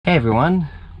Hey everyone,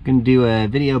 I'm going to do a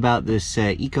video about this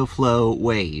EcoFlow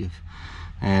Wave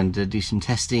and do some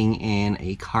testing in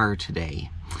a car today.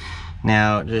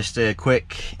 Now, just a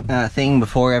quick thing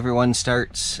before everyone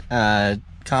starts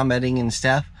commenting and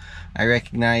stuff. I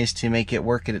recognize to make it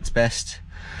work at its best,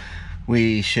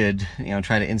 we should,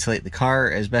 try to insulate the car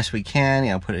as best we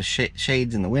can. Put a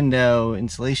shades in the window,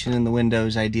 insulation in the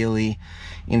windows ideally,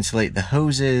 insulate the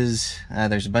hoses.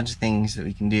 There's a bunch of things that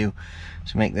we can do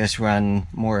to make this run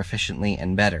more efficiently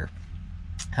and better.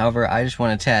 However, I just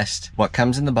want to test what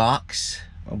comes in the box.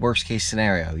 A worst case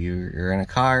scenario, you're in a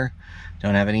car,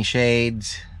 don't have any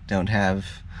shades, don't have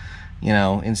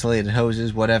insulated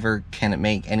hoses, whatever. Can it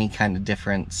make any kind of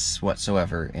difference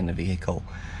whatsoever in a vehicle?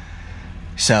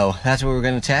 So that's what we're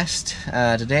going to test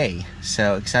today.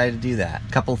 So excited to do that.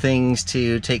 Couple things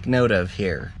to take note of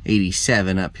here.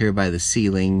 87 up here by the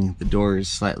ceiling. The door is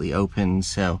slightly open,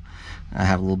 so I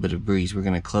have a little bit of breeze. We're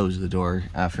going to close the door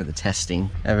for the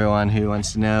testing. Everyone who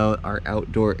wants to know, our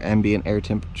outdoor ambient air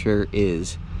temperature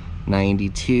is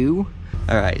 92.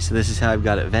 Alright, so this is how I've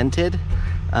got it vented.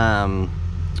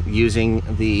 Using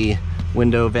the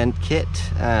window vent kit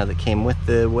that came with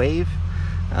the Wave.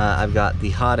 I've got the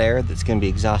hot air that's going to be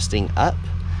exhausting up,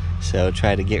 so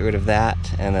try to get rid of that.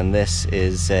 And then this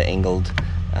is angled,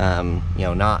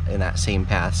 not in that same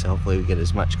path, so hopefully we get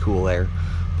as much cool air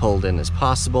pulled in as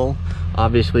possible.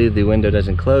 Obviously the window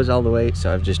doesn't close all the way,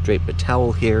 so I've just draped a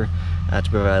towel here to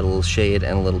provide a little shade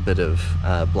and a little bit of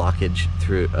blockage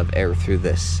of air through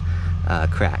this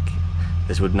crack.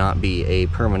 This would not be a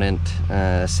permanent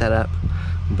setup,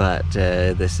 but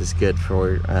this is good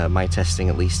for my testing,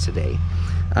 at least today.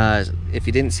 If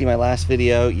you didn't see my last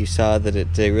video, you saw that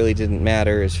it really didn't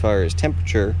matter as far as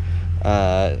temperature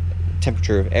of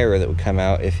air that would come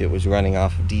out if it was running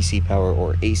off of DC power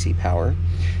or AC power.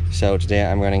 So today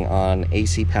I'm running on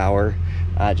AC power,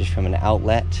 just from an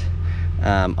outlet.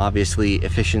 Obviously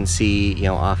efficiency,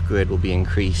 off-grid will be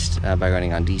increased by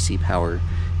running on DC power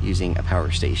using a power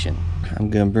station. I'm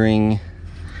going to bring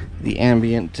the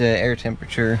ambient air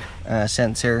temperature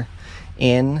sensor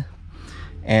in,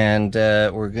 and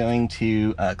we're going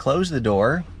to close the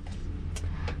door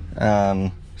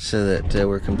so that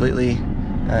we're completely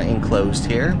enclosed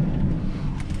here.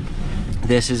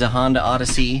 This is a Honda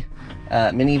Odyssey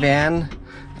minivan.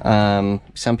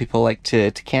 Some people like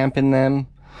to camp in them.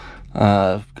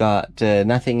 I've got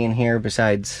nothing in here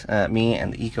besides me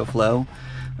and the EcoFlow.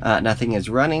 Nothing is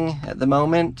running at the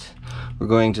moment. We're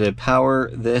going to power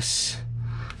this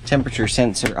temperature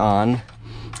sensor on,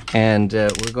 and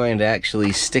we're going to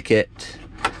actually stick it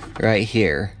right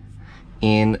here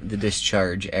in the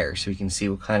discharge air so we can see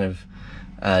what kind of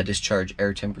discharge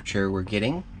air temperature we're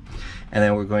getting. And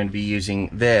then we're going to be using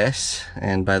this,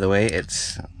 and by the way,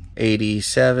 it's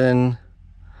 87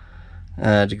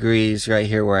 degrees right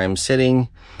here where I'm sitting.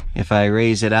 If I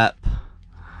raise it up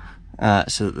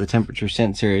so that the temperature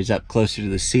sensor is up closer to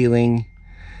the ceiling,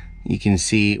 you can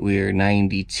see we're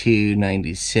 92,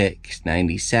 96,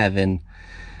 97.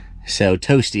 So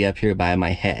toasty up here by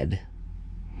my head.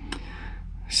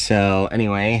 So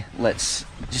anyway, let's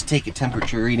just take a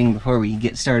temperature reading before we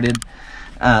get started.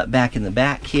 Back in the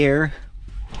back here.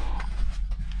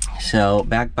 So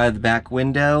back by the back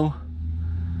window,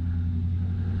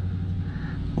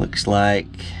 looks like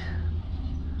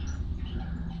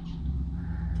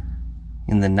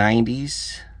in the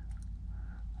 90s,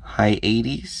 high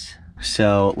 80s.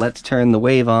 So let's turn the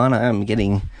Wave on. I'm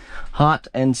getting hot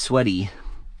and sweaty,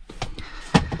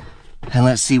 and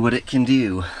let's see what it can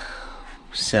do.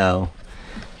 So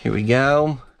here we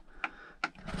go,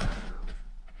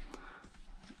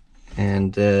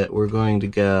 and we're going to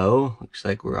go, looks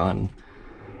like we're on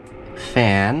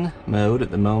fan mode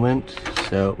at the moment,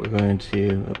 so we're going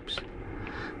to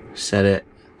set it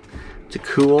to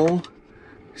cool,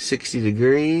 60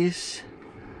 degrees.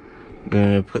 I'm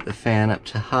going to put the fan up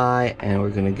to high, and we're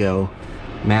going to go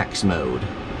max mode.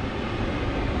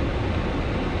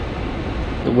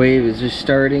 The Wave is just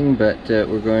starting, but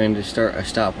we're going to start a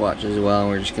stopwatch as well,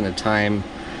 and we're just going to time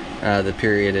the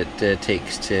period it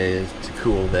takes to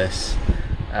cool this.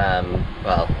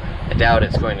 Well, I doubt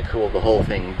it's going to cool the whole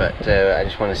thing, but I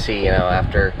just want to see,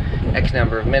 after X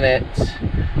number of minutes,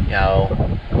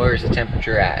 where's the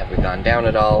temperature at? Have we gone down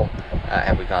at all?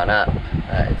 Have we gone up?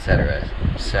 Etc.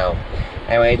 So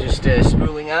anyway, just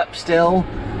spooling up still.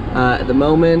 At the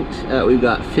moment, we've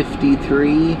got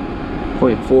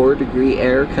 53.4 degree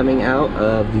air coming out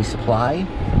of the supply,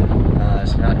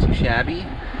 so not too shabby.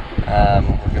 We're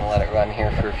going to let it run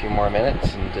here for a few more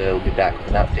minutes, and we'll be back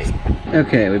with an update.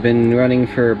 Okay, we've been running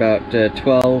for about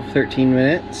 12-13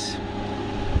 minutes.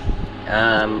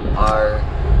 Our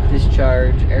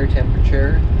Discharge air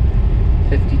temperature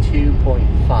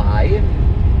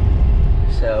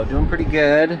 52.5. So doing pretty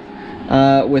good.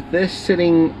 With this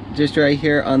sitting just right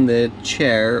here on the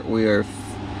chair, we are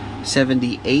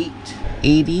 78,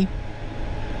 80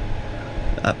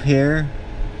 up here.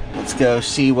 Let's go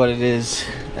see what it is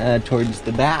towards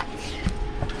the back.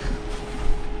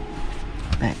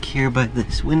 Back here by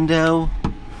this window.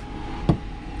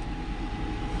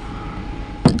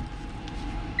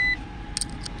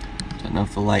 Don't know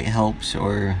if the light helps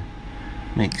or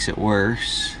makes it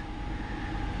worse.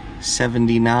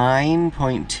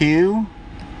 79.2.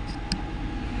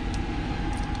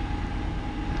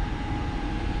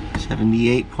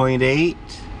 78.8.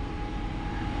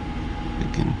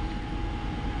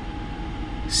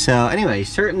 So anyway,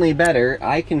 certainly better.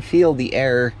 I can feel the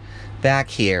air back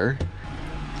here.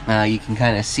 You can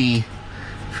kind of see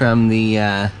from the,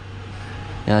 it's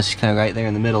just kind of right there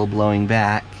in the middle blowing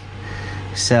back.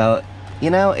 So,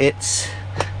 I'm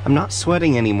not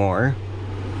sweating anymore.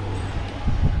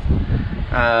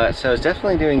 So it's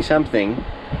definitely doing something.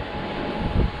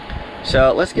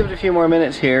 So let's give it a few more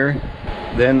minutes here.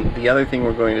 Then the other thing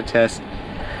we're going to test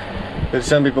that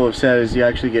some people have said is you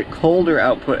actually get colder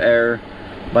output air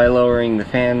by lowering the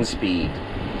fan speed.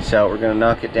 So we're going to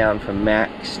knock it down from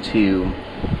max to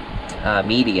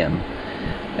medium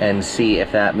and see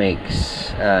if that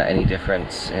makes any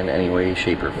difference in any way,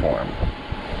 shape, or form.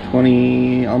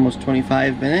 Almost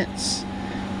 25 minutes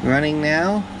running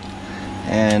now,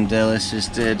 and let's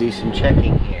just do some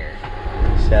checking here.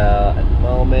 So at the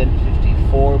moment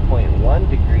 54.1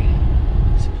 degree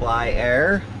supply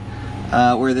air,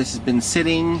 where this has been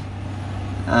sitting.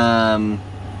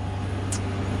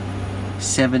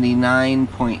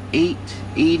 79.8,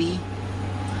 80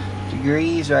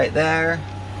 degrees right there.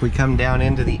 If we come down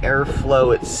into the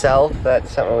airflow itself, that's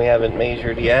something we haven't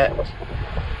measured yet.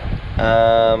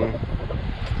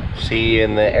 See,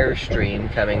 in the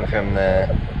airstream coming from the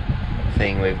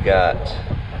thing, we've got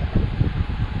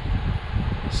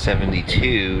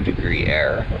 72 degree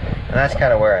air, and that's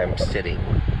kind of where I'm sitting.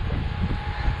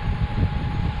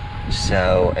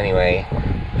 So anyway,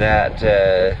 that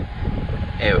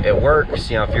it works.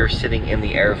 If you're sitting in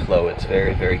the airflow, it's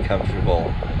very, very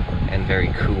comfortable and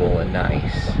very cool and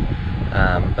nice.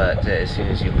 But as soon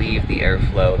as you leave the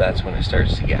airflow, that's when it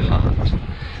starts to get hot.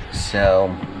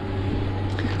 So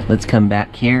let's come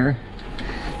back here,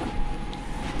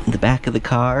 the back of the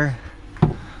car.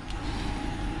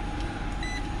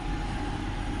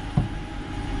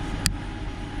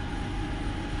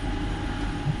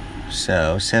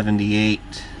 So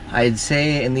 78. I'd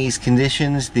say in these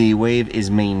conditions the Wave is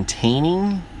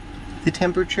maintaining the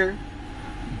temperature,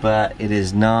 but it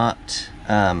is not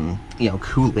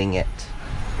cooling it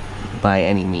by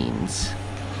any means.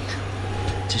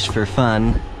 Just for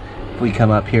fun, if we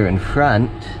come up here in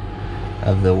front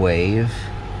of the Wave,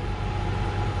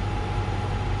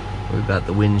 we've got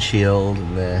the windshield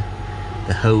and the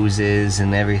hoses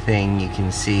and everything. You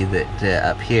can see that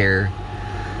up here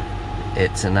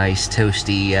it's a nice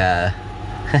toasty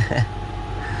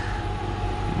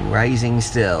rising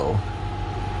still.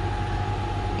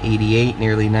 88,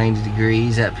 nearly 90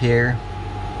 degrees up here.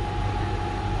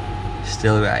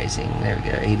 Still rising. There we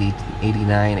go. 80,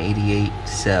 89, 88.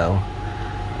 So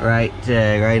right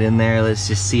in there. Let's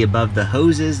just see above the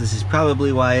hoses. This is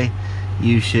probably why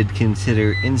you should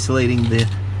consider insulating the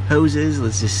hoses.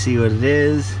 Let's just see what it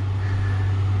is.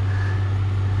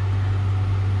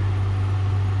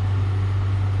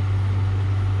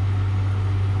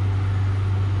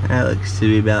 That looks to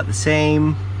be about the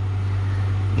same.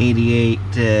 88,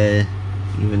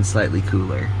 even slightly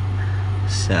cooler.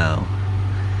 So,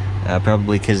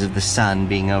 probably because of the sun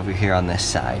being over here on this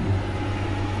side.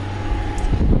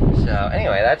 So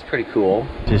anyway, that's pretty cool.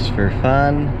 Just for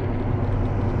fun.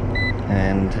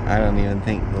 And I don't even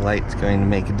think the light's going to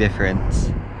make a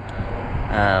difference.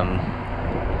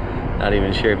 Not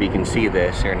even sure if you can see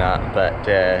this or not, but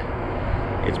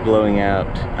it's blowing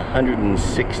out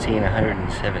 116,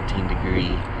 117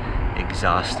 degree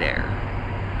exhaust air.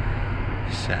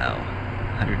 So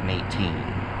 118.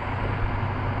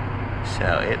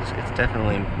 So it's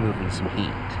definitely moving some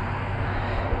heat.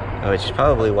 Which is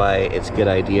probably why it's a good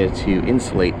idea to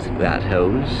insulate that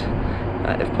hose,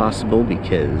 if possible,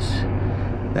 because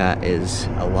that is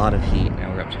a lot of heat.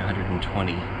 Now we're up to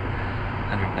 120,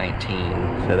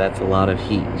 119. So that's a lot of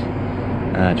heat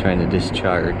trying to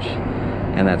discharge.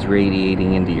 And that's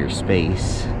radiating into your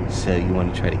space, so you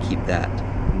want to try to keep that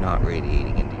not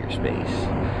radiating into your space.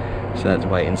 So that's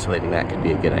why insulating that could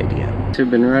be a good idea. So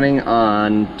we've been running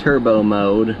on turbo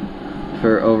mode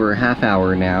for over a half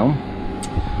hour now.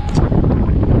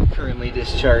 Currently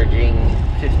discharging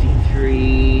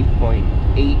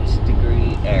 53.8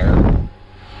 degree air.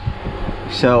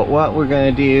 So what we're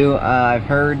gonna do, I've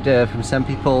heard from some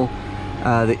people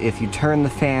that if you turn the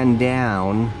fan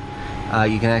down,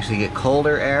 you can actually get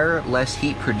colder air, less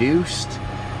heat produced,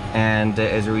 and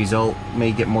as a result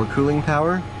may get more cooling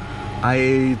power.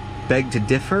 I beg to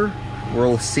differ.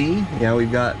 We'll see. You know,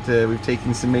 we've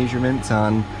taken some measurements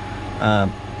on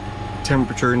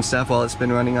temperature and stuff while it's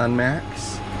been running on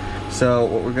max. So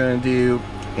what we're gonna do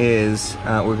is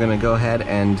we're gonna go ahead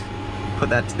and put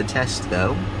that to the test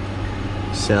though.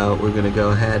 So we're gonna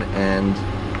go ahead and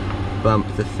bump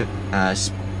the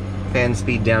fan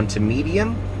speed down to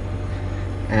medium,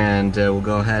 and we'll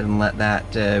go ahead and let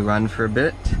that run for a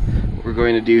bit. What we're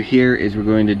going to do here is we're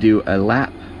going to do a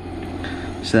lap,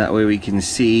 so that way we can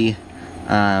see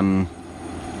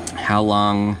how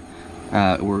long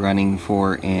we're running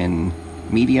for in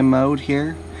medium mode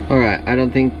here. Alright, I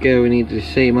don't think we need to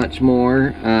say much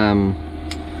more.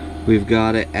 We've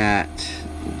got it at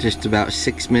just about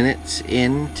 6 minutes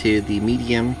into the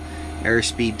medium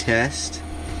airspeed test.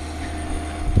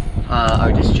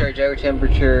 Our discharge air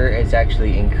temperature is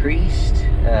actually increased.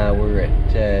 We're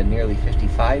at nearly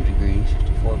 55 degrees,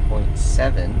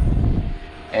 54.7,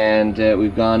 and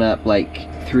we've gone up like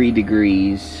 3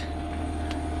 degrees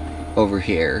over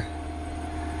here.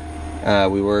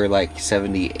 We were like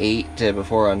 78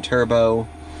 before on turbo,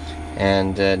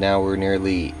 and now we're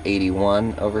nearly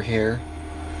 81 over here.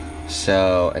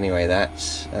 So anyway,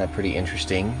 that's pretty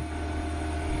interesting.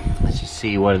 Let's just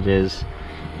see what it is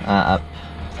up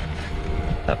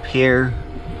here.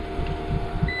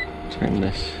 Turn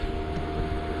this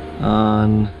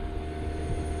on.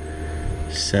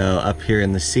 So up here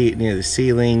in the seat near the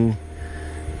ceiling,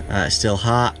 still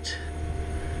hot,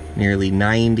 nearly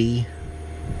 90,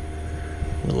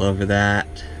 a little over that.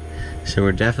 So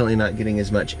we're definitely not getting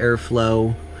as much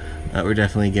airflow. We're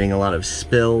definitely getting a lot of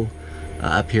spill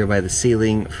up here by the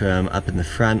ceiling from up in the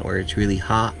front where it's really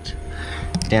hot.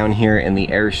 Down here in the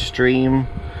airstream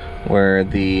where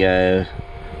the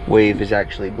wave is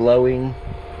actually blowing.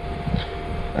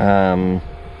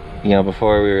 You know,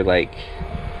 before we were like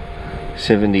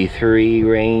 73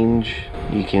 range.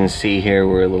 You can see here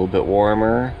we're a little bit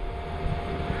warmer,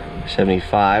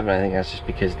 75, and I think that's just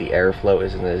because the airflow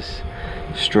isn't as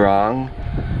strong.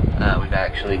 We've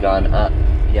actually gone up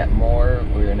yet more.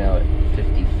 We're now at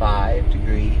 55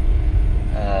 degree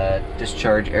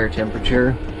discharge air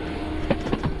temperature.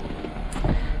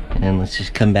 And let's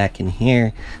just come back in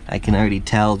here. I can already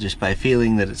tell just by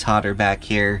feeling that it's hotter back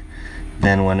here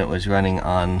than when it was running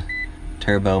on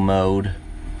turbo mode.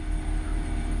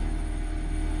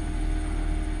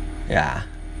 Yeah.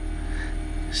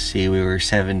 See, we were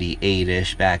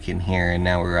 78-ish back in here, and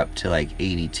now we're up to like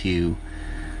 82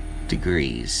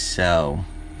 degrees. So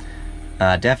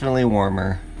definitely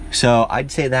warmer. So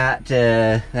I'd say that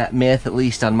that myth, at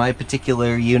least on my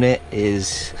particular unit,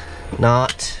 is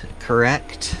not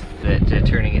correct. That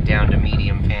turning it down to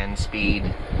medium fan speed,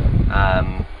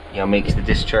 you know, makes the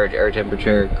discharge air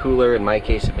temperature cooler. In my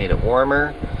case, it made it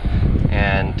warmer,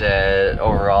 and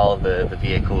overall the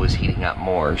vehicle was heating up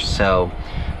more. So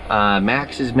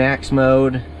max is max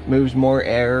mode, moves more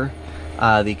air.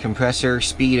 The compressor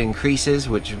speed increases,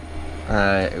 which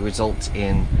results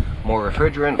in more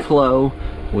refrigerant flow,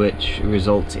 which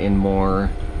results in more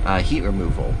heat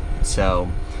removal. So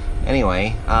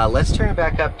anyway, let's turn it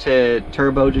back up to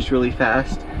turbo just really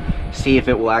fast, see if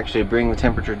it will actually bring the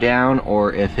temperature down,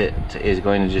 or if it is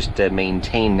going to just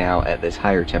maintain now at this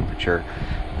higher temperature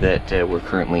that we're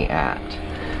currently at.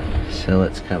 So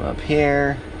let's come up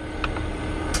here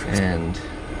and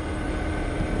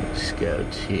let's go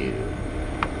to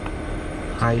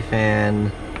high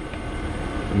fan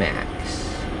max.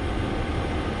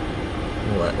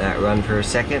 We'll let that run for a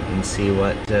second and see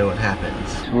what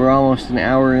happens. We're almost an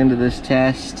hour into this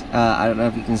test. I don't know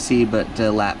if you can see, but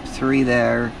lap 3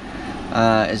 there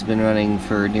has been running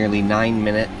for nearly 9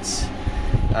 minutes.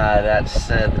 That's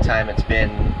the time it's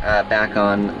been back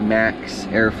on max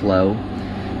airflow,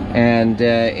 and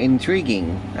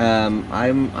intriguing.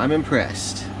 I'm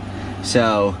impressed.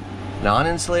 So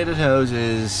non-insulated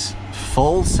hoses,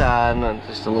 full sun,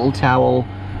 just a little towel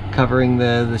covering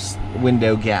the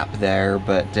window gap there,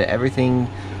 but everything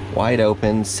wide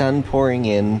open, sun pouring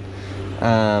in,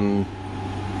 and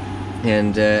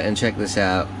check this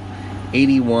out,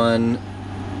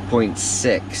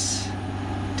 81.6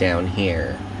 down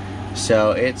here.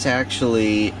 So it's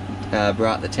actually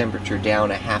brought the temperature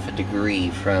down a half a degree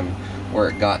from where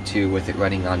it got to with it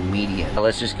running on medium.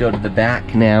 Let's just go to the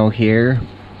back now here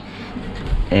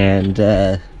and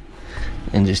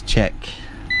just check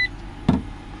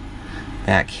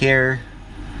back here.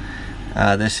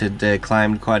 This had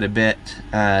climbed quite a bit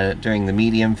during the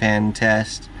medium fan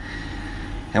test,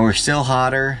 and we're still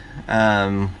hotter.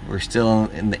 We're still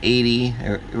in the 80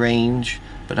 range,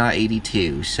 but not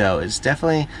 82, so it's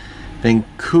definitely been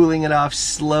cooling it off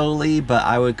slowly, but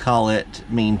I would call it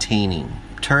maintaining.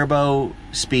 Turbo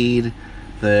speed,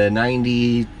 the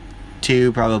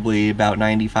 92, probably about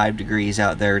 95 degrees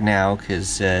out there now,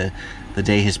 because the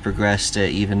day has progressed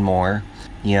even more.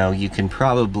 You know, you can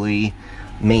probably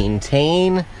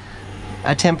maintain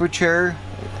a temperature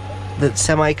that's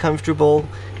semi-comfortable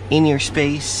in your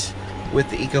space with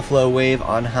the EcoFlow Wave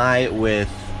on high with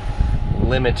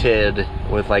limited,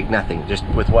 with like nothing, just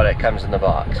with what it comes in the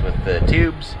box, with the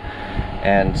tubes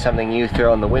and something you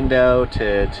throw in the window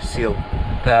to seal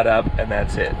that up, and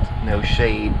that's it. No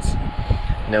shades,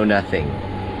 no nothing.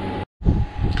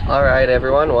 Alright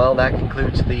everyone, well that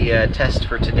concludes the test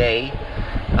for today.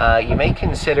 You may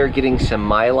consider getting some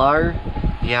Mylar.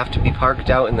 You have to be parked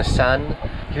out in the sun.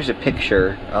 Here's a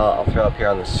picture I'll throw up here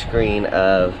on the screen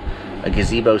of a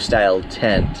gazebo style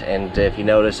tent, and if you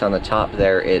notice on the top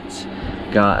there, it's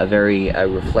got a very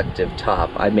reflective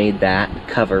top. I made that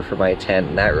cover for my tent,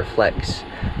 and that reflects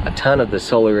a ton of the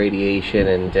solar radiation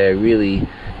and really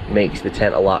makes the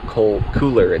tent a lot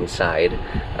cooler inside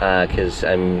because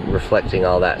I'm reflecting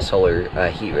all that solar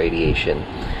heat radiation.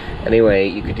 Anyway,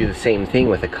 you could do the same thing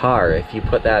with a car. If you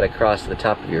put that across the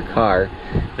top of your car,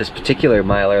 this particular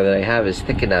Mylar that I have is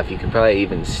thick enough, you could probably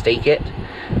even stake it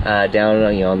down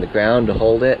on the ground to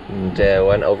hold it, and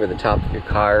went over the top of your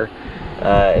car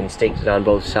and staked it on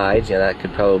both sides. You know, that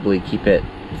could probably keep it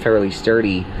fairly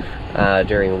sturdy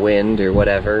during wind or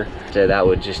whatever. That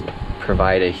would just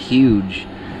provide a huge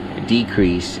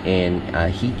decrease in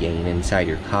heat gain inside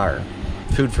your car.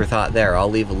 Food for thought there.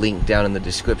 I'll leave a link down in the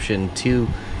description to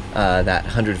that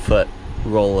 100-foot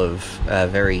roll of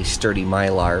very sturdy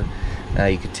Mylar.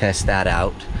 You could test that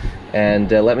out, and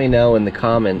let me know in the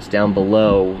comments down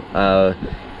below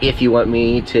if you want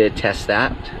me to test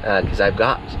that, because I've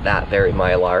got that very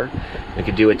Mylar. We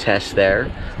could do a test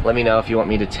there. Let me know if you want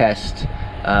me to test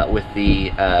with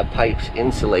the pipes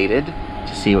insulated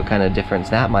to see what kind of difference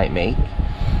that might make,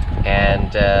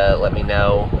 and let me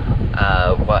know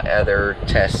what other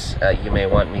tests you may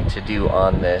want me to do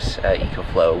on this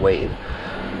EcoFlow Wave.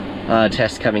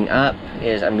 Test coming up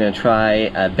is I'm going to try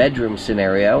a bedroom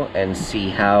scenario and see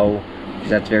how, because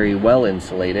that's very well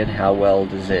insulated, how well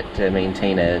does it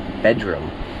maintain a bedroom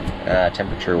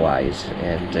temperature wise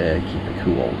and keep it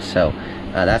cool. So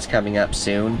that's coming up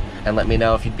soon, and let me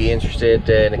know if you'd be interested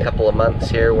in a couple of months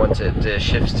here, once it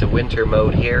shifts to winter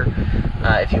mode here,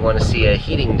 if you want to see a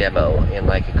heating demo in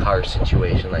like a car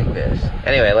situation like this.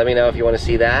 Anyway, let me know if you want to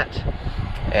see that,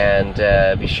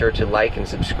 and be sure to like and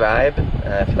subscribe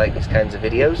if you like these kinds of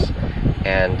videos,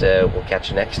 and we'll catch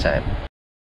you next time.